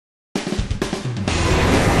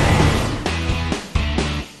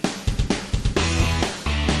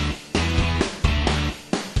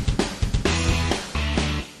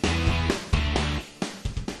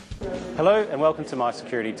Hello and welcome to My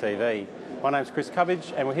Security TV. My name's Chris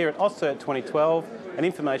Cubbage and we're here at AusCERT 2012, an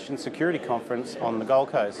information security conference on the Gold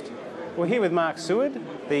Coast. We're here with Mark Seward,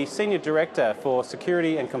 the Senior Director for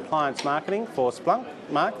Security and Compliance Marketing for Splunk.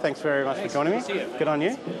 Mark, thanks very much for joining me. Good to see you. Good on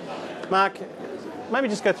you. Mark, maybe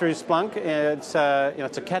just go through Splunk. It's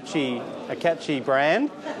a catchy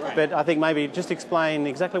brand, but I think maybe just explain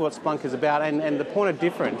exactly what Splunk is about and the point of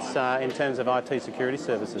difference in terms of IT security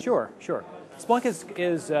services. Sure. Splunk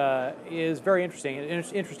is very interesting. An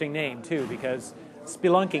interesting name too, because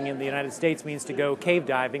spelunking in the United States means to go cave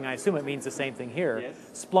diving. I assume it means the same thing here.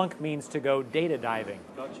 Yes. Splunk means to go data diving.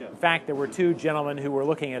 Gotcha. In fact, there were two gentlemen who were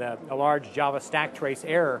looking at a large Java stack trace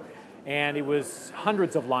error, and it was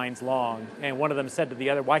hundreds of lines long. And one of them said to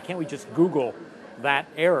the other, "Why can't we just Google that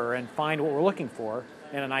error and find what we're looking for?"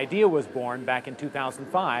 And an idea was born back in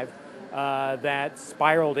 2005 that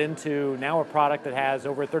spiraled into now a product that has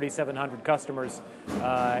over 3,700 customers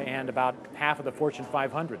and about half of the Fortune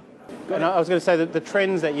 500. And I was going to say that the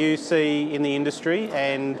trends that you see in the industry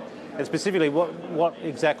and specifically what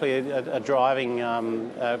exactly are driving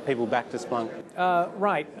people back to Splunk?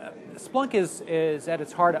 Right. Splunk is at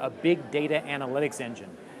its heart a big data analytics engine.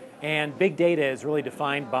 And big data is really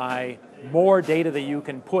defined by more data that you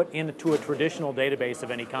can put into a traditional database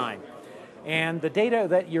of any kind. And the data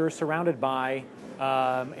that you're surrounded by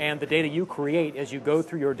and the data you create as you go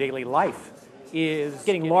through your daily life is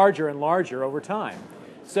getting larger and larger over time.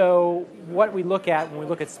 So what we look at when we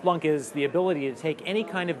look at Splunk is the ability to take any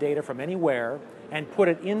kind of data from anywhere and put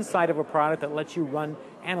it inside of a product that lets you run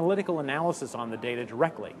analytical analysis on the data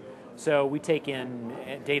directly. So we take in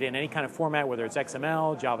data in any kind of format, whether it's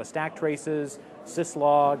XML, Java stack traces,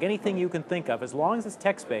 syslog, anything you can think of, as long as it's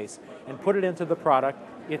text-based, and put it into the product.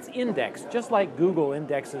 It's indexed, just like Google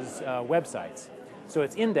indexes websites. So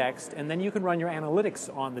it's indexed, and then you can run your analytics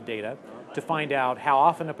on the data to find out how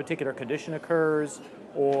often a particular condition occurs,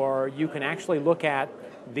 or you can actually look at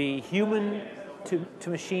the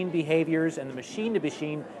human-to-machine behaviors and the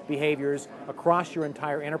machine-to-machine behaviors across your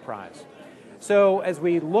entire enterprise. So as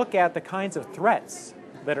we look at the kinds of threats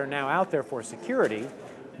that are now out there for security,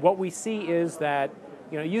 what we see is that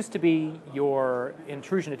it used to be your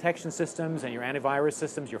intrusion detection systems and your antivirus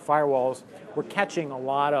systems, your firewalls, were catching a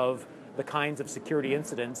lot of the kinds of security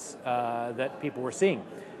incidents that people were seeing.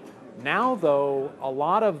 Now, though, a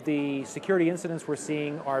lot of the security incidents we're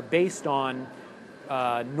seeing are based on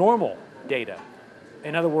normal data.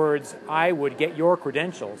 In other words, I would get your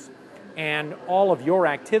credentials, and all of your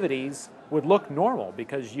activities would look normal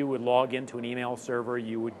because you would log into an email server,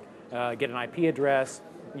 you would get an IP address,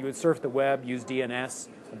 you would surf the web, use DNS,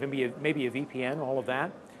 maybe a VPN, all of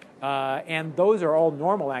that. And those are all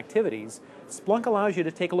normal activities. Splunk allows you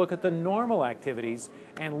to take a look at the normal activities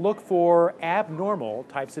and look for abnormal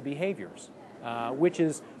types of behaviors, which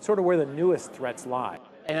is sort of where the newest threats lie.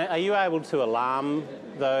 And are you able to alarm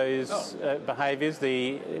those behaviours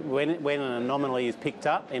when an anomaly is picked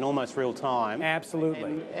up in almost real time?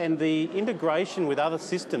 Absolutely. And the integration with other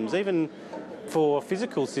systems, even for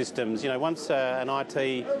physical systems, once an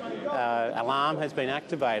IT alarm has been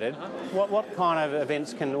activated, what kind of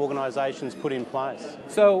events can organisations put in place?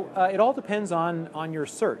 So it all depends on your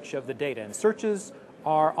search of the data, and searches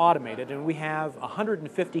are automated, and we have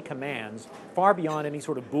 150 commands, far beyond any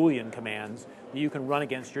sort of Boolean commands that you can run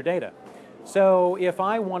against your data. So if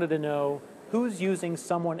I wanted to know who's using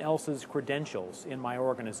someone else's credentials in my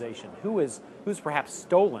organization, who's perhaps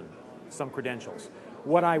stolen some credentials,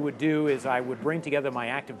 what I would do is I would bring together my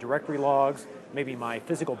Active Directory logs, maybe my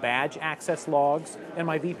physical badge access logs, and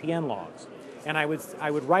my VPN logs. And I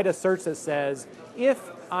would write a search that says, if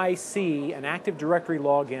I see an Active Directory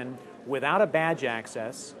login without a badge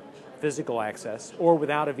access, physical access, or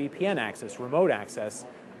without a VPN access, remote access,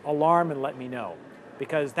 alarm and let me know.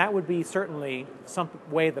 Because that would be certainly some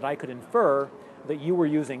way that I could infer that you were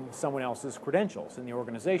using someone else's credentials in the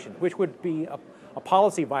organization, which would be a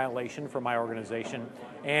policy violation for my organization,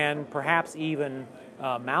 and perhaps even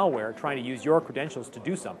malware trying to use your credentials to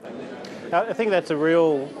do something. I think that's a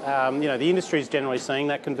real, the industry is generally seeing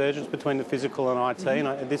that convergence between the physical and IT,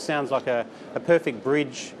 and this sounds like a perfect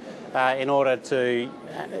bridge in order to,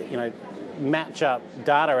 match up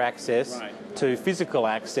data access to physical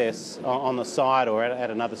access on the site or at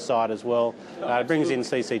another site as well. It brings in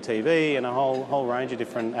CCTV and a whole range of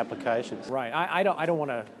different applications. Right. I don't want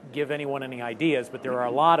to give anyone any ideas, but there are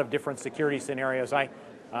a lot of different security scenarios.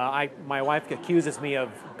 My wife accuses me of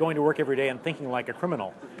going to work every day and thinking like a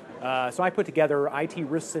criminal. So I put together IT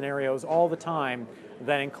risk scenarios all the time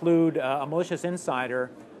that include a malicious insider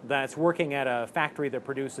that's working at a factory that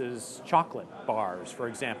produces chocolate bars, for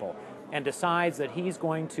example. and decides that he's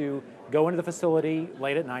going to go into the facility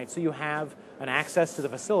late at night, so you have an access to the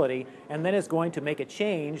facility, and then is going to make a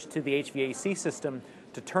change to the HVAC system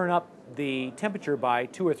to turn up the temperature by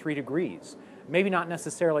 2 or 3 degrees. Maybe not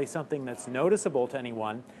necessarily something that's noticeable to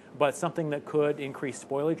anyone, but something that could increase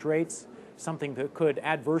spoilage rates, something that could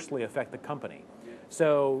adversely affect the company.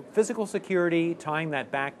 So physical security, tying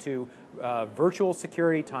that back to virtual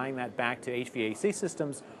security, tying that back to HVAC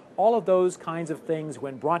systems, all of those kinds of things,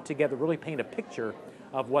 when brought together, really paint a picture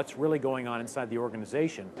of what's really going on inside the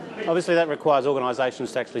organization. Obviously that requires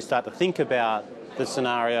organisations to actually start to think about the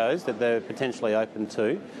scenarios that they're potentially open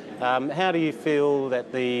to. How do you feel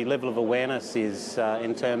that the level of awareness is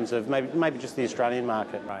in terms of maybe just the Australian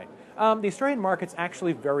market? Right. The Australian market's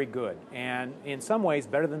actually very good, and in some ways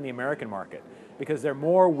better than the American market, because they're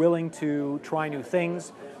more willing to try new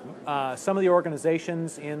things. Some of the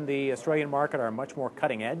organizations in the Australian market are much more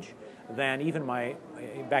cutting edge than even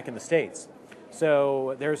back in the States.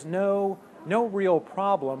 So there's no real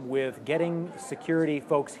problem with getting security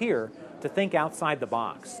folks here to think outside the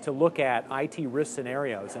box, to look at IT risk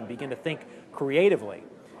scenarios and begin to think creatively.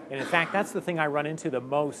 And in fact, that's the thing I run into the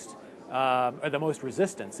most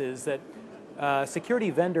resistance, is that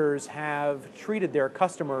security vendors have treated their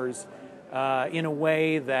customers in a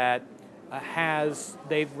way that where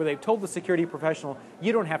they've told the security professional,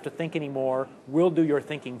 you don't have to think anymore, we'll do your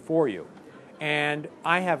thinking for you. And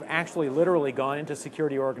I have actually literally gone into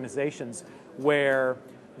security organizations where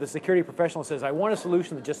the security professional says, I want a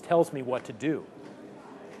solution that just tells me what to do.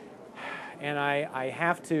 And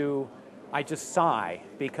I just sigh,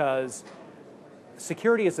 because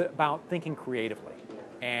security is about thinking creatively.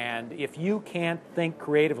 And if you can't think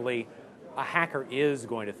creatively, a hacker is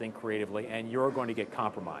going to think creatively, and you're going to get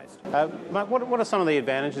compromised. Mike, what are some of the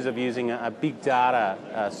advantages of using a big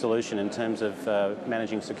data solution in terms of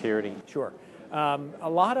managing security? Sure. A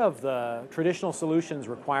lot of the traditional solutions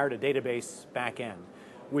required a database backend,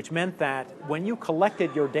 which meant that when you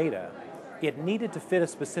collected your data, it needed to fit a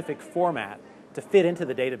specific format to fit into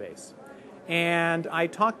the database. And I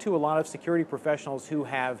talked to a lot of security professionals who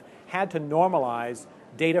have had to normalize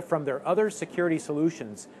data from their other security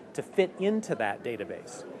solutions to fit into that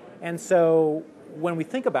database. And so when we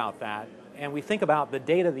think about that, and we think about the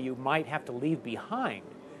data that you might have to leave behind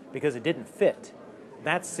because it didn't fit,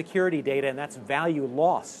 that's security data, and that's value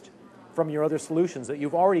lost from your other solutions that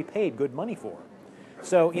you've already paid good money for.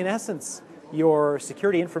 So in essence, your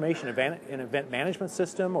security information and event management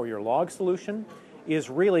system or your log solution is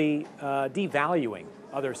really devaluing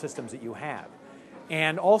other systems that you have,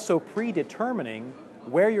 and also predetermining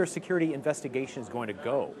where your security investigation is going to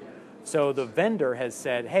go. So the vendor has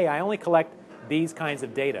said, hey, I only collect these kinds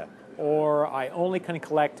of data, or I only can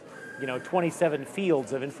collect 27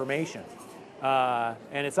 fields of information.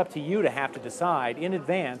 And it's up to you to have to decide in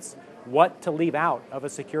advance what to leave out of a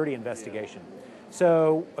security investigation.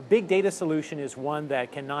 So a big data solution is one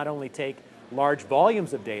that can not only take large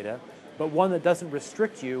volumes of data, but one that doesn't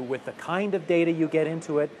restrict you with the kind of data you get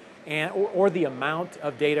into it, or the amount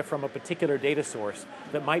of data from a particular data source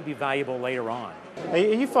that might be valuable later on. Are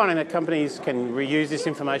you finding that companies can reuse this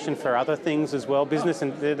information for other things as well,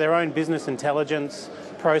 their own business intelligence,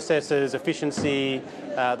 processes, efficiency,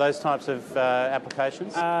 those types of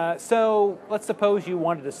applications? So let's suppose you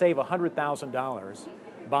wanted to save $100,000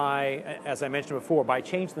 by, as I mentioned before, by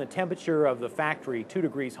changing the temperature of the factory 2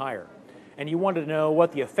 degrees higher. And you wanted to know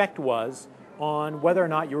what the effect was on whether or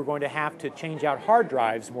not you were going to have to change out hard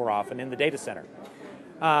drives more often in the data center.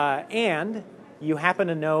 And you happen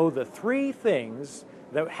to know the 3 things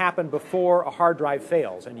that happen before a hard drive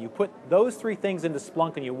fails, and you put those 3 things into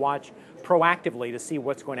Splunk and you watch proactively to see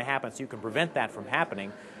what's going to happen so you can prevent that from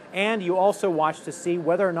happening. And you also watch to see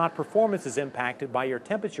whether or not performance is impacted by your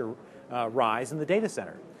temperature rise in the data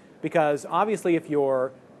center. Because obviously if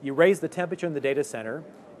you raise the temperature in the data center,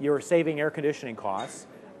 you're saving air conditioning costs.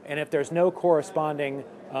 And if there's no corresponding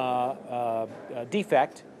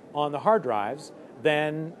defect on the hard drives,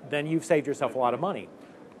 then you've saved yourself a lot of money.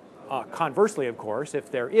 Conversely, of course,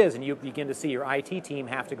 if there is, and you begin to see your IT team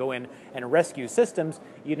have to go in and rescue systems,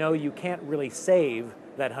 you can't really save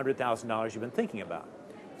that $100,000 you've been thinking about.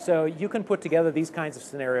 So you can put together these kinds of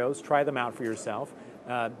scenarios, try them out for yourself.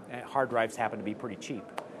 Hard drives happen to be pretty cheap.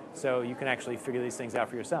 So you can actually figure these things out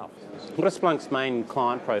for yourself. What are Splunk's main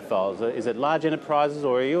client profiles? Is it large enterprises,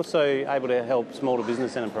 or are you also able to help small to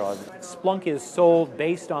business enterprises? Splunk is sold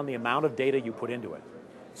based on the amount of data you put into it.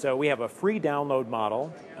 So we have a free download model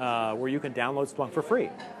where you can download Splunk for free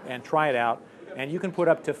and try it out, and you can put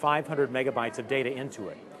up to 500 megabytes of data into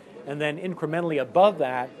it. And then incrementally above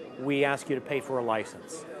that, we ask you to pay for a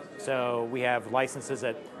license. So we have licenses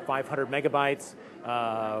at 500 megabytes,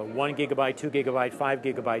 1 gigabyte, 2 gigabyte, 5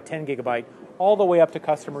 gigabyte, 10 gigabyte, all the way up to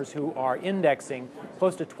customers who are indexing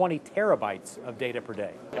close to 20 terabytes of data per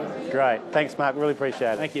day. Great. Thanks, Mark. Really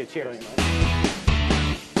appreciate it. Thank you. Cheers.